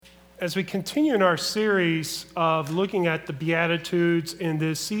As we continue in our series of looking at the Beatitudes in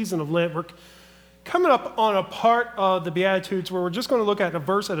this season of Lent, we're coming up on a part of the Beatitudes where we're just going to look at a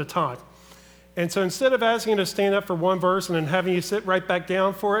verse at a time. And so instead of asking you to stand up for one verse and then having you sit right back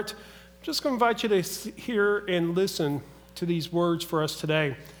down for it, I'm just going to invite you to hear and listen to these words for us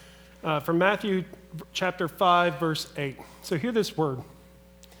today from Matthew chapter 5, verse 8. So hear this word.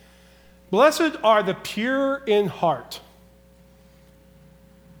 Blessed are the pure in heart,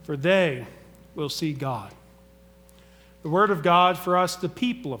 for they will see God. The word of God for us, the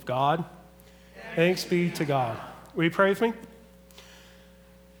people of God. Thanks be to God. Will you pray with me?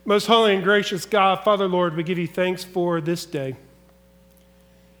 Most holy and gracious God, Father, Lord, we give you thanks for this day.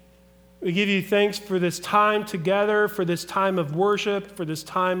 We give you thanks for this time together, for this time of worship, for this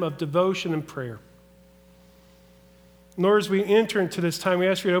time of devotion and prayer. Lord, as we enter into this time, we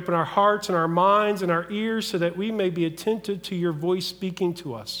ask you to open our hearts and our minds and our ears so that we may be attentive to your voice speaking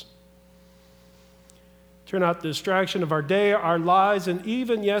to us. Turn out the distraction of our day, our lives, and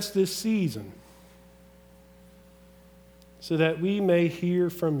even, yes, this season, so that we may hear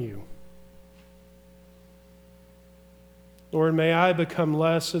from you. Lord, may I become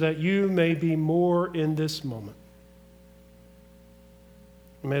less so that you may be more in this moment.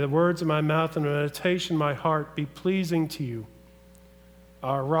 May the words of my mouth and the meditation of my heart be pleasing to you,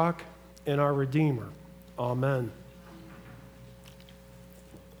 our rock and our redeemer. Amen.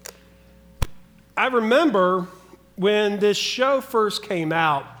 I remember when this show first came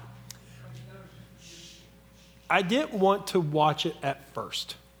out, I didn't want to watch it at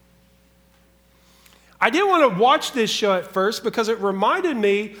first. I didn't want to watch this show at first because it reminded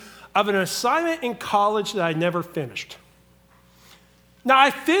me of an assignment in college that I never finished. Now,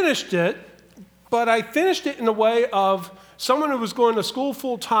 I finished it, but I finished it in a way of someone who was going to school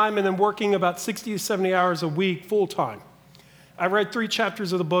full-time and then working about 60 to 70 hours a week full-time. I read 3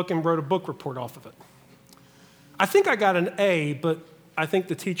 chapters of the book and wrote a book report off of it. I think I got an A, but I think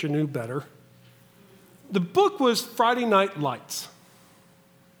the teacher knew better. The book was Friday Night Lights.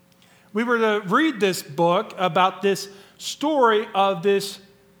 We were to read this book about this story of this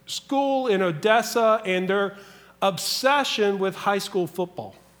school in Odessa and their obsession with high school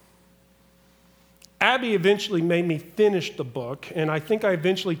football. Abby eventually made me finish the book, and I think I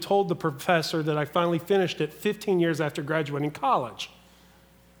eventually told the professor that I finally finished it 15 years after graduating college.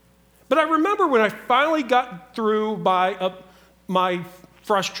 But I remember when I finally got through my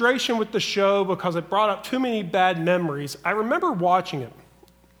frustration with the show because it brought up too many bad memories, I remember watching it.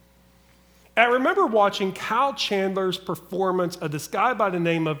 I remember watching Kyle Chandler's performance of this guy by the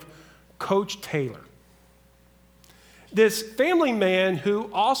name of Coach Taylor. This family man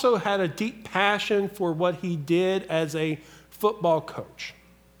who also had a deep passion for what he did as a football coach.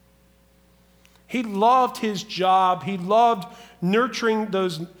 He loved his job. He loved nurturing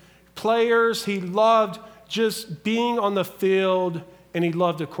those players. He loved just being on the field, and he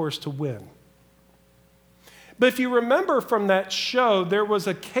loved, of course, to win. But if you remember from that show, there was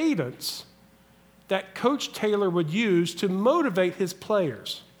a cadence that Coach Taylor would use to motivate his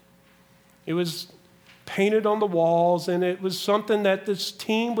players. It was painted on the walls, and it was something that this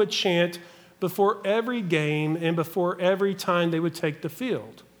team would chant before every game and before every time they would take the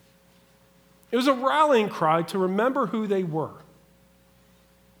field. It was a rallying cry to remember who they were.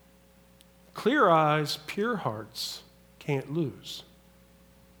 Clear eyes, pure hearts can't lose.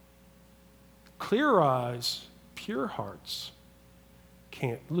 Clear eyes, pure hearts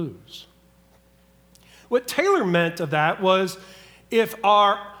can't lose. What Taylor meant of that was if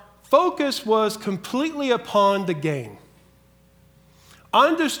our focus was completely upon the game,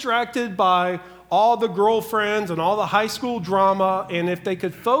 undistracted by all the girlfriends and all the high school drama, and if they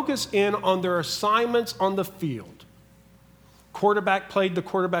could focus in on their assignments on the field. Quarterback played the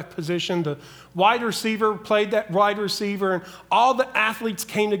quarterback position, the wide receiver played that wide receiver, and all the athletes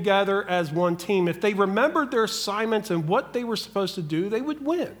came together as one team. If they remembered their assignments and what they were supposed to do, they would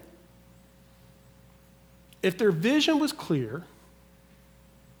win. If their vision was clear,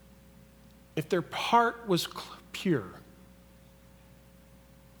 if their heart was pure,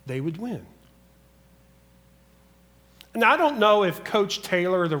 they would win. Now, I don't know if Coach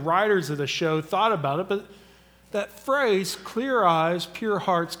Taylor or the writers of the show thought about it, but that phrase, clear eyes, pure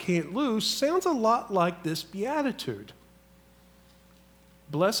hearts can't lose, sounds a lot like this beatitude.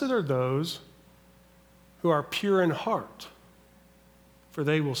 Blessed are those who are pure in heart, for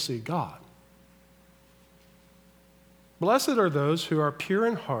they will see God. Blessed are those who are pure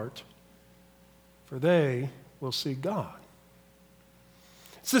in heart, for they will see God.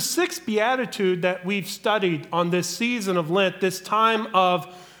 It's the 6th beatitude that we've studied on this season of Lent, this time of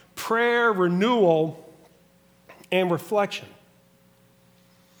prayer, renewal, and reflection.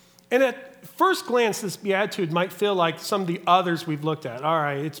 And at first glance, this beatitude might feel like some of the others we've looked at. All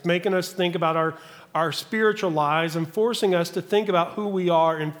right, it's making us think about our spiritual lives and forcing us to think about who we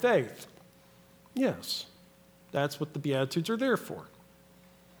are in faith. Yes, that's what the beatitudes are there for.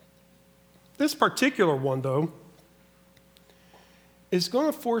 This particular one, though, is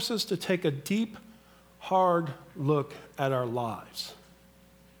going to force us to take a deep, hard look at our lives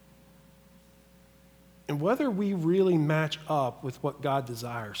and whether we really match up with what God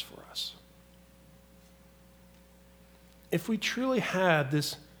desires for us. If we truly have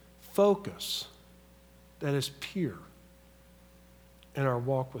this focus that is pure in our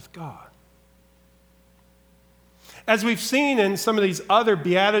walk with God. As we've seen in some of these other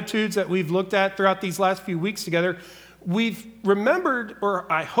Beatitudes that we've looked at throughout these last few weeks together, we've remembered,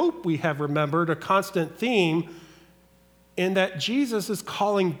 or I hope we have remembered, a constant theme in that Jesus is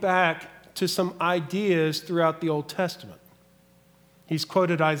calling back to some ideas throughout the Old Testament. He's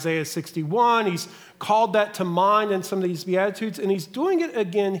quoted Isaiah 61. He's called that to mind in some of these Beatitudes, and he's doing it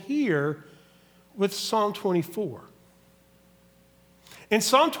again here with Psalm 24. In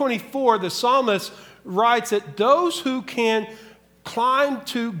Psalm 24, the psalmist writes that those who can climb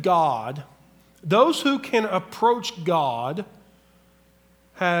to God, those who can approach God,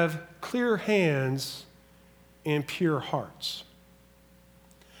 have clear hands and pure hearts.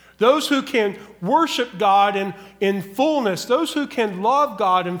 Those who can worship God in fullness, those who can love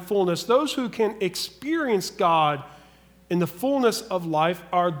God in fullness, those who can experience God in the fullness of life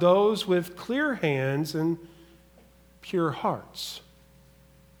are those with clear hands and pure hearts.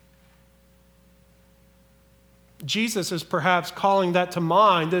 Jesus is perhaps calling that to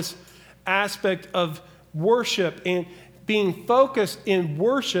mind, this aspect of worship and being focused in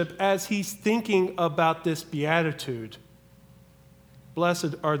worship as he's thinking about this beatitude.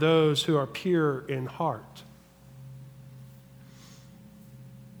 Blessed are those who are pure in heart.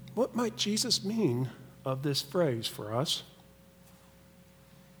 What might Jesus mean of this phrase for us?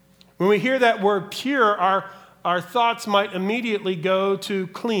 When we hear that word pure, our thoughts might immediately go to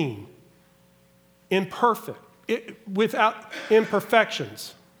clean, imperfect, without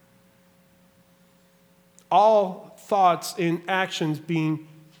imperfections. All thoughts and actions being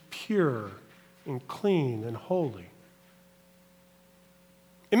pure and clean and holy.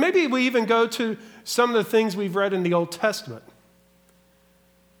 And maybe we even go to some of the things we've read in the Old Testament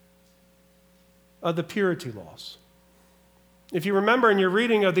of the purity laws. If you remember in your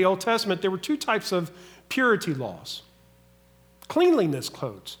reading of the Old Testament, there were two types of purity laws. Cleanliness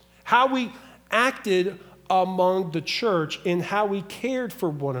codes, how we acted among the church and how we cared for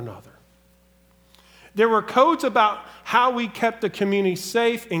one another. There were codes about how we kept the community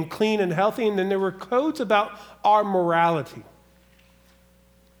safe and clean and healthy, and then there were codes about our morality.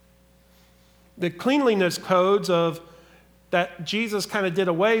 The cleanliness codes that Jesus kind of did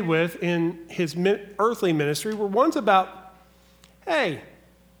away with in his earthly ministry were ones about, hey,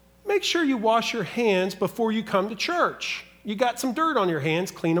 make sure you wash your hands before you come to church. You got some dirt on your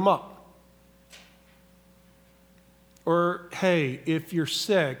hands, clean them up. Or, hey, if you're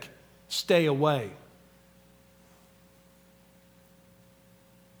sick, stay away.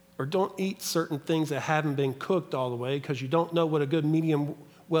 Or don't eat certain things that haven't been cooked all the way because you don't know what a good medium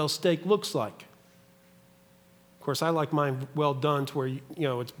well steak looks like. Of course, I like mine well done to where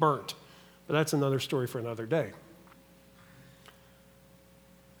it's burnt, but that's another story for another day.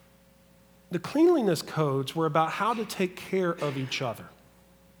 The cleanliness codes were about how to take care of each other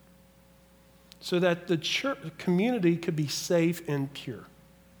so that the church community could be safe and pure.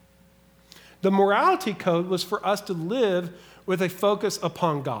 The morality code was for us to live with a focus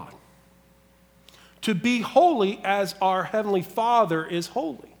upon God, to be holy as our Heavenly Father is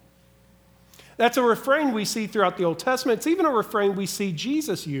holy. That's a refrain we see throughout the Old Testament. It's even a refrain we see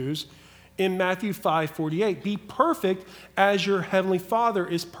Jesus use in Matthew 5:48. Be perfect as your Heavenly Father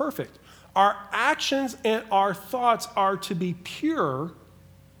is perfect. Our actions and our thoughts are to be pure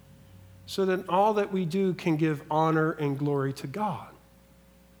so that all that we do can give honor and glory to God.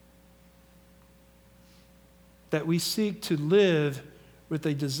 That we seek to live with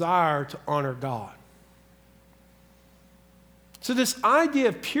a desire to honor God. So this idea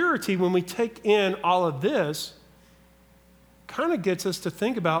of purity, when we take in all of this, kind of gets us to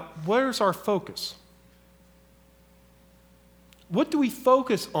think about where's our focus? What do we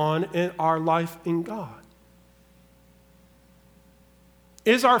focus on in our life in God?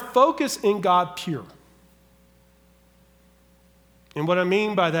 Is our focus in God pure? And what I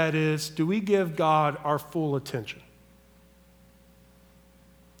mean by that is, do we give God our full attention?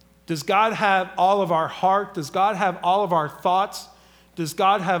 Does God have all of our heart? Does God have all of our thoughts? Does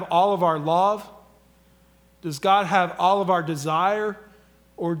God have all of our love? Does God have all of our desire?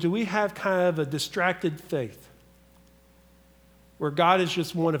 Or do we have kind of a distracted faith where God is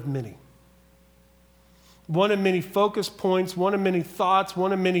just one of many? One of many focus points, one of many thoughts,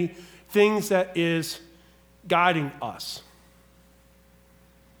 one of many things that is guiding us.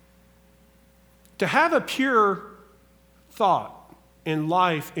 To have a pure thought in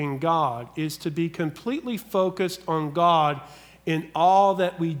life in God is to be completely focused on God in all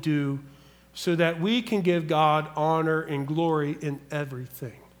that we do so that we can give God honor and glory in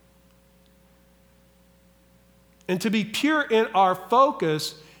everything. And to be pure in our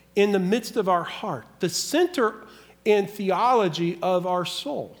focus in the midst of our heart, the center and theology of our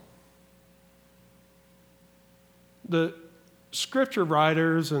soul. The scripture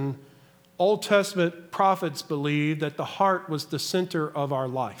writers and Old Testament prophets believed that the heart was the center of our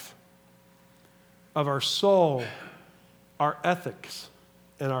life, of our soul, our ethics,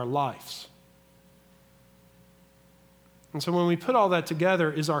 and our lives. And so when we put all that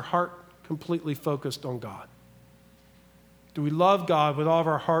together, is our heart completely focused on God? Do we love God with all of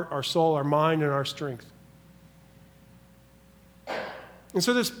our heart, our soul, our mind, and our strength? And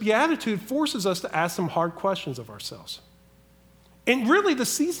so this beatitude forces us to ask some hard questions of ourselves. And really, the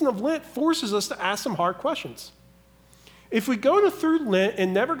season of Lent forces us to ask some hard questions. If we go through Lent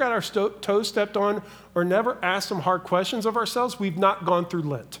and never got our toes stepped on or never asked some hard questions of ourselves, we've not gone through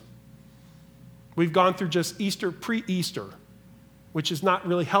Lent. We've gone through just Easter, pre-Easter, which is not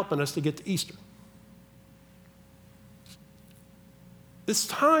really helping us to get to Easter. This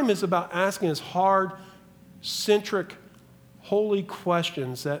time is about asking us hard, centric, holy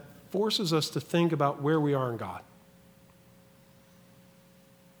questions that forces us to think about where we are in God.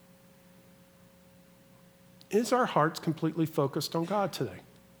 Is our hearts completely focused on God today?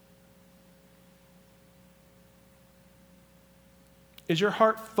 Is your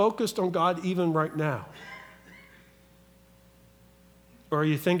heart focused on God even right now? Or are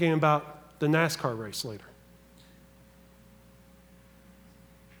you thinking about the NASCAR race later?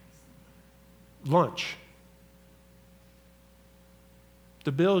 Lunch.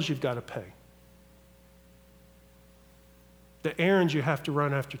 The bills you've got to pay. The errands you have to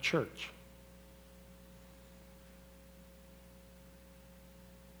run after church.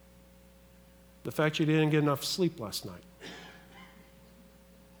 The fact you didn't get enough sleep last night.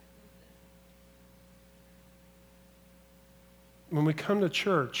 When we come to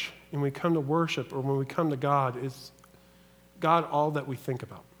church and we come to worship or when we come to God, is God all that we think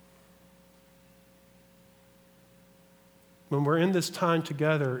about? When we're in this time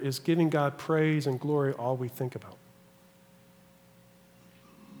together, is giving God praise and glory all we think about?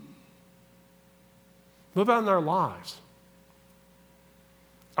 What about in our lives?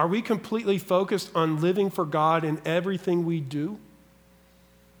 Are we completely focused on living for God in everything we do?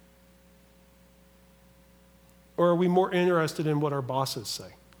 Or are we more interested in what our bosses say?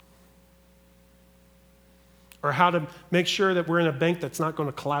 Or how to make sure that we're in a bank that's not going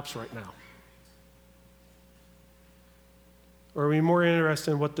to collapse right now? Or are we more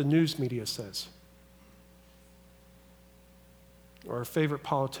interested in what the news media says? Or our favorite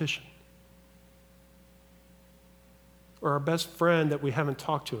politician? Or our best friend that we haven't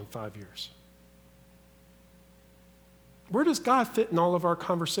talked to in 5 years? Where does God fit in all of our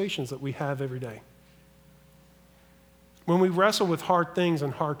conversations that we have every day? When we wrestle with hard things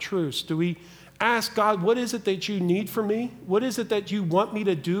and hard truths, do we ask God, what is it that you need from me? What is it that you want me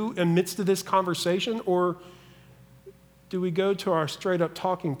to do amidst of this conversation? Or do we go to our straight up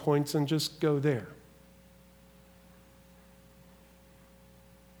talking points and just go there?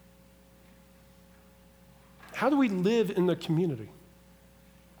 How do we live in the community?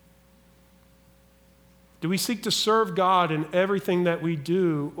 Do we seek to serve God in everything that we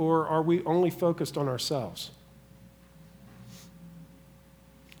do, or are we only focused on ourselves?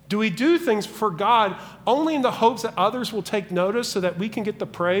 Do we do things for God only in the hopes that others will take notice so that we can get the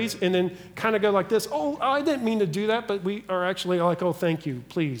praise and then kind of go like this, oh, I didn't mean to do that, but we are actually like, oh, thank you,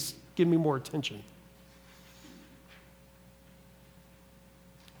 please give me more attention?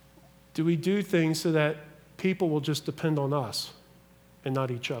 Do we do things so that people will just depend on us and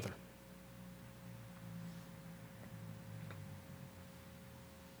not each other?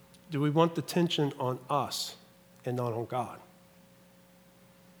 Do we want the tension on us and not on God?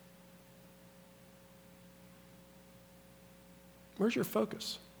 Where's your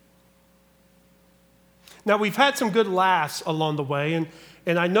focus? Now, we've had some good laughs along the way,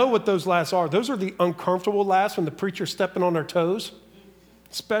 and I know what those laughs are. Those are the uncomfortable laughs when the preacher's stepping on our toes,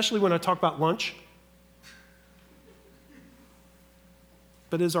 especially when I talk about lunch.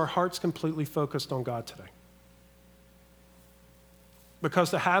 But is our hearts completely focused on God today?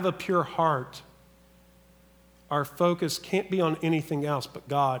 Because to have a pure heart, our focus can't be on anything else but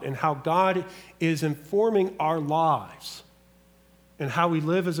God, and how God is informing our lives and how we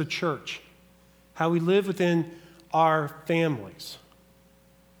live as a church, how we live within our families.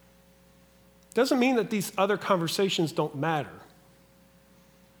 Doesn't mean that these other conversations don't matter,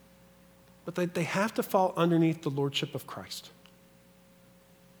 but they have to fall underneath the lordship of Christ.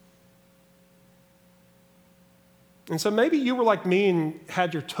 And so maybe you were like me and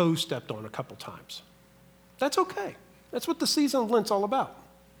had your toe stepped on a couple times. That's okay. That's what the season of Lent's all about.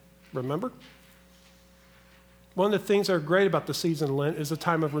 Remember? One of the things that are great about the season of Lent is a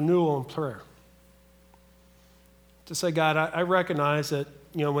time of renewal and prayer. To say, God, I recognize that,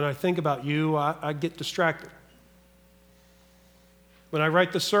 when I think about you, I get distracted. When I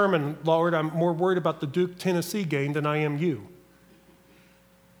write the sermon, Lord, I'm more worried about the Duke Tennessee game than I am you.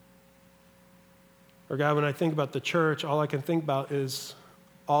 Or God, when I think about the church, all I can think about is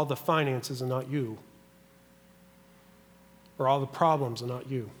all the finances and not you. Or all the problems and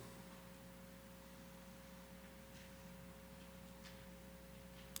not you.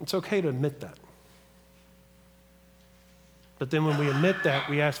 It's okay to admit that. But then when we admit that,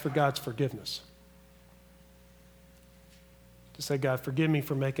 we ask for God's forgiveness. To say, God, forgive me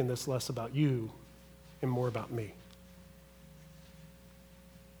for making this less about you and more about me.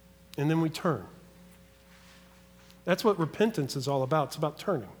 And then we turn. That's what repentance is all about. It's about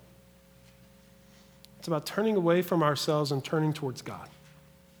turning. It's about turning away from ourselves and turning towards God,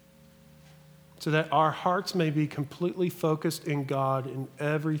 so that our hearts may be completely focused in God in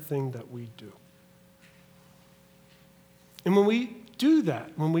everything that we do. And when we do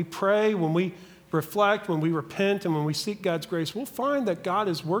that, when we pray, when we reflect, when we repent, and when we seek God's grace, we'll find that God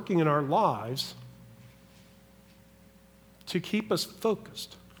is working in our lives to keep us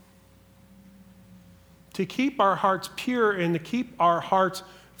focused, to keep our hearts pure, and to keep our hearts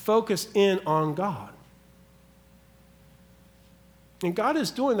focused in on God. And God is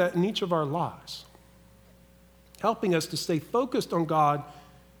doing that in each of our lives, helping us to stay focused on God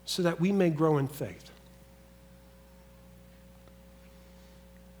so that we may grow in faith.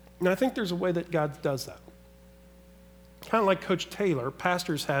 And I think there's a way that God does that. Kind of like Coach Taylor,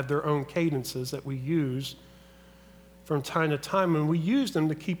 pastors have their own cadences that we use from time to time, and we use them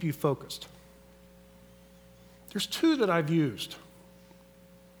to keep you focused. There's two that I've used.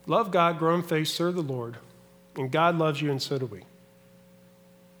 Love God, grow in faith, serve the Lord, and God loves you, and so do we.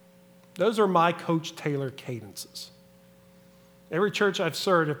 Those are my Coach Taylor cadences. Every church I've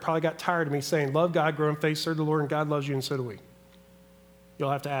served have probably got tired of me saying, love God, grow in faith, serve the Lord, and God loves you, and so do we.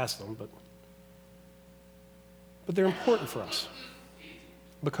 You'll have to ask them, but they're important for us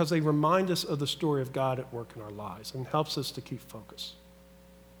because they remind us of the story of God at work in our lives and helps us to keep focus.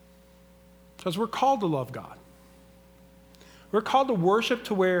 Because we're called to love God. We're called to worship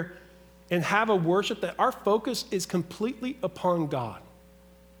to where and have a worship that our focus is completely upon God.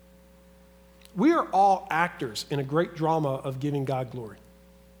 We are all actors in a great drama of giving God glory.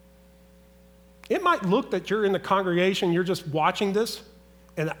 It might look that you're in the congregation, you're just watching this,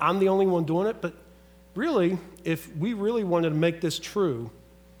 and I'm the only one doing it, but really, if we really wanted to make this true,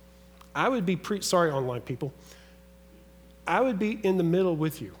 I would be, sorry online people, I would be in the middle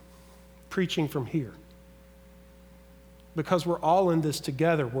with you, preaching from here. Because we're all in this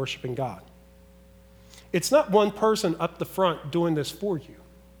together, worshiping God. It's not one person up the front doing this for you.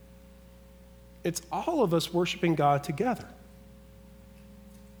 It's all of us worshiping God together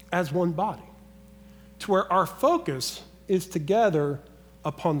as one body, to where our focus is together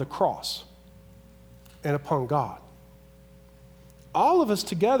upon the cross and upon God. All of us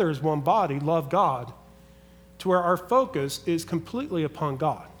together as one body love God, to where our focus is completely upon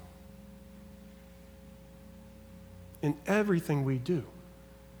God in everything we do.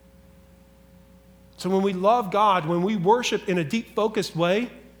 So when we love God, when we worship in a deep, focused way,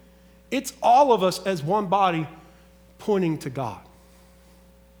 it's all of us as one body pointing to God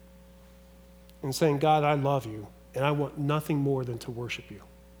and saying, God, I love you, and I want nothing more than to worship you.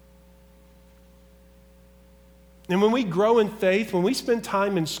 And when we grow in faith, when we spend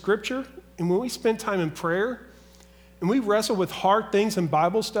time in Scripture, and when we spend time in prayer, and we wrestle with hard things in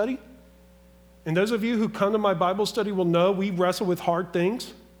Bible study, and those of you who come to my Bible study will know we wrestle with hard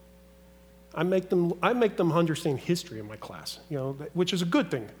things. I make them understand history in my class, which is a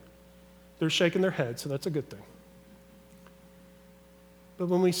good thing. They're shaking their heads, so that's a good thing. But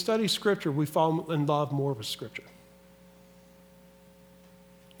when we study Scripture, we fall in love more with Scripture.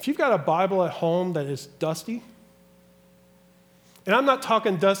 If you've got a Bible at home that is dusty, and I'm not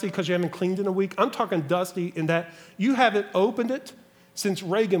talking dusty because you haven't cleaned in a week, I'm talking dusty in that you haven't opened it since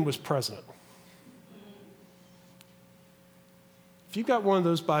Reagan was president. If you've got one of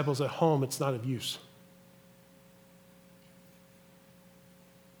those Bibles at home, it's not of use.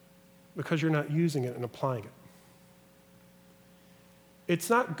 because you're not using it and applying it. It's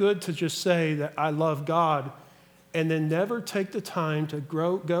not good to just say that I love God and then never take the time to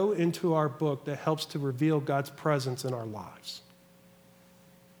go into our book that helps to reveal God's presence in our lives.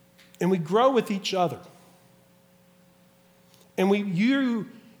 And we grow with each other. And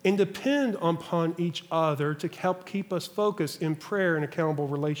and depend upon each other to help keep us focused in prayer and accountable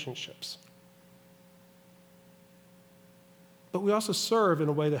relationships. But we also serve in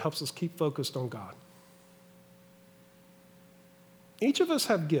a way that helps us keep focused on God. Each of us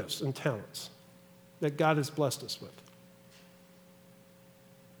have gifts and talents that God has blessed us with.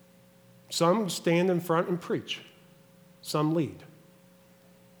 Some stand in front and preach. Some lead.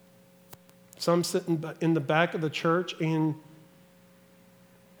 Some sit in the back of the church and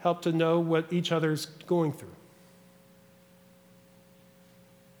help to know what each other's going through.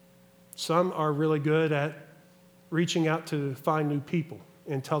 Some are really good at reaching out to find new people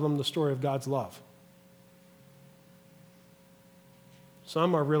and tell them the story of God's love.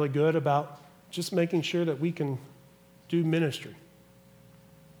 Some are really good about just making sure that we can do ministry.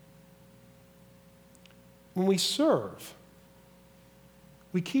 When we serve,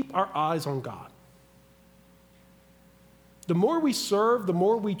 we keep our eyes on God. The more we serve, the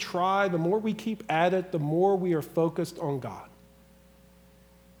more we try, the more we keep at it, the more we are focused on God.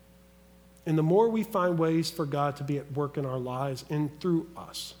 And the more we find ways for God to be at work in our lives and through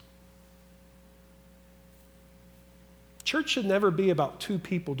us. Church should never be about 2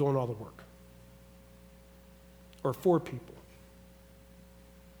 people doing all the work. Or 4 people.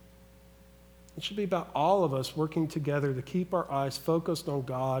 It should be about all of us working together to keep our eyes focused on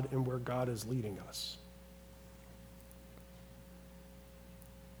God and where God is leading us.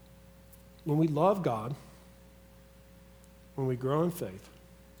 When we love God, when we grow in faith,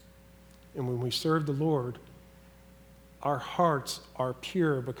 and when we serve the Lord, our hearts are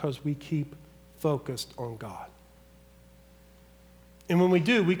pure because we keep focused on God. And when we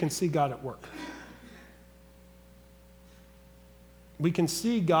do, we can see God at work. We can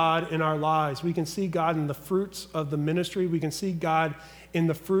see God in our lives. We can see God in the fruits of the ministry. We can see God in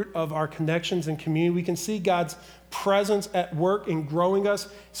the fruit of our connections and community. We can see God's presence at work in growing us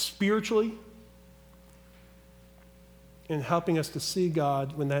spiritually and helping us to see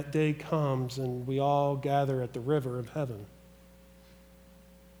God when that day comes and we all gather at the river of heaven.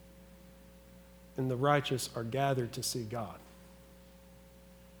 And the righteous are gathered to see God.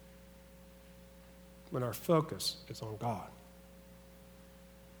 When our focus is on God.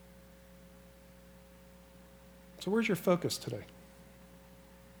 So where's your focus today?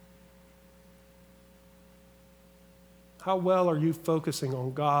 How well are you focusing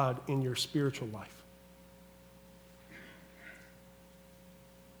on God in your spiritual life?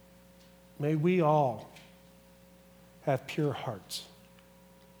 May we all have pure hearts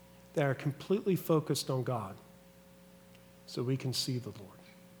that are completely focused on God so we can see the Lord.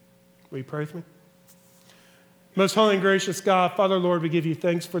 Will you pray with me? Most holy and gracious God, Father, Lord, we give you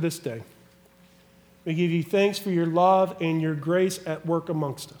thanks for this day. We give you thanks for your love and your grace at work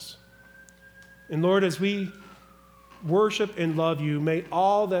amongst us. And Lord, as we worship and love you, may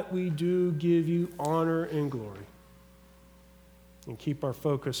all that we do give you honor and glory and keep our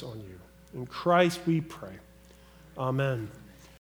focus on you. In Christ we pray. Amen.